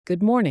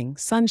Good morning,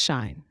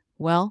 sunshine.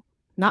 Well,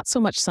 not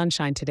so much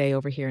sunshine today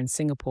over here in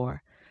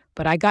Singapore,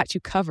 but I got you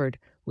covered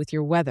with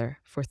your weather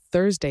for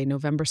Thursday,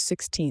 November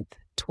 16th,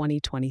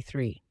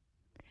 2023.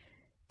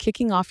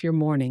 Kicking off your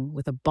morning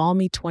with a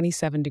balmy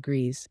 27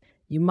 degrees,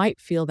 you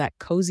might feel that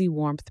cozy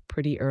warmth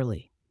pretty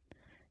early.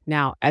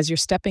 Now, as you're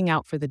stepping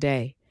out for the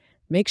day,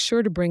 make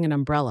sure to bring an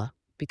umbrella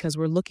because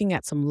we're looking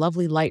at some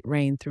lovely light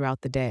rain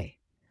throughout the day.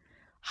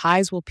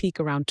 Highs will peak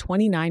around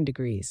 29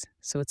 degrees,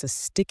 so it's a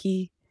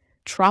sticky,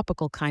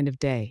 tropical kind of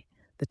day,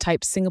 the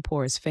type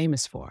Singapore is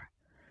famous for.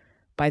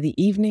 By the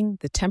evening,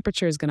 the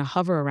temperature is going to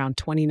hover around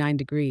 29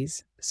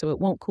 degrees, so it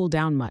won't cool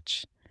down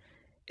much.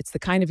 It's the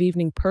kind of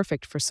evening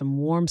perfect for some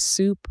warm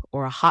soup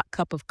or a hot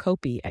cup of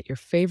kopi at your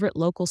favorite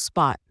local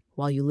spot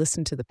while you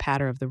listen to the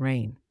patter of the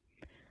rain.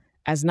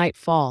 As night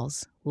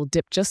falls, we'll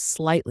dip just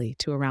slightly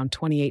to around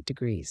 28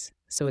 degrees,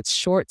 so it's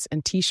shorts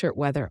and t shirt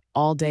weather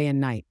all day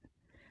and night.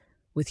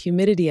 With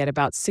humidity at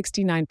about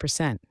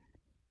 69%,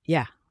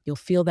 yeah, you'll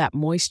feel that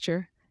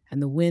moisture,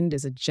 and the wind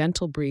is a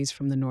gentle breeze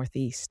from the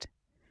northeast.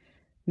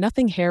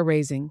 Nothing hair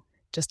raising,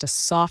 just a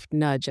soft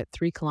nudge at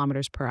 3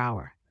 kilometers per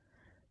hour.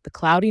 The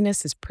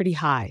cloudiness is pretty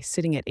high,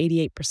 sitting at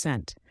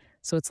 88%,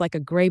 so it's like a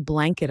gray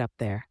blanket up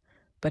there.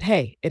 But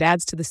hey, it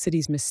adds to the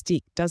city's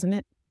mystique, doesn't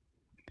it?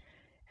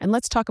 And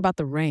let's talk about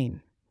the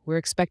rain. We're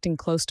expecting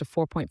close to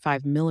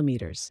 4.5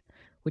 millimeters,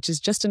 which is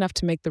just enough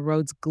to make the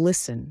roads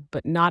glisten,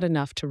 but not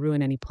enough to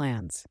ruin any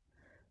plans.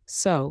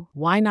 So,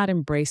 why not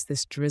embrace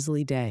this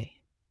drizzly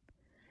day?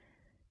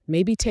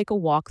 Maybe take a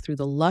walk through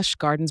the lush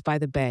gardens by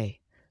the bay.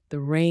 The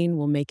rain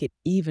will make it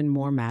even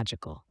more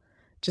magical.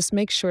 Just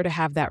make sure to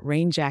have that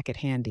rain jacket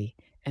handy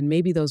and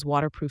maybe those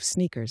waterproof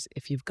sneakers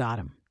if you've got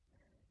them.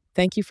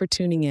 Thank you for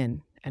tuning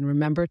in, and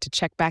remember to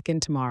check back in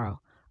tomorrow.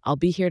 I'll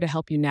be here to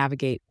help you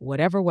navigate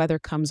whatever weather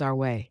comes our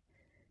way.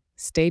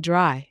 Stay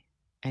dry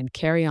and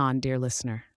carry on, dear listener.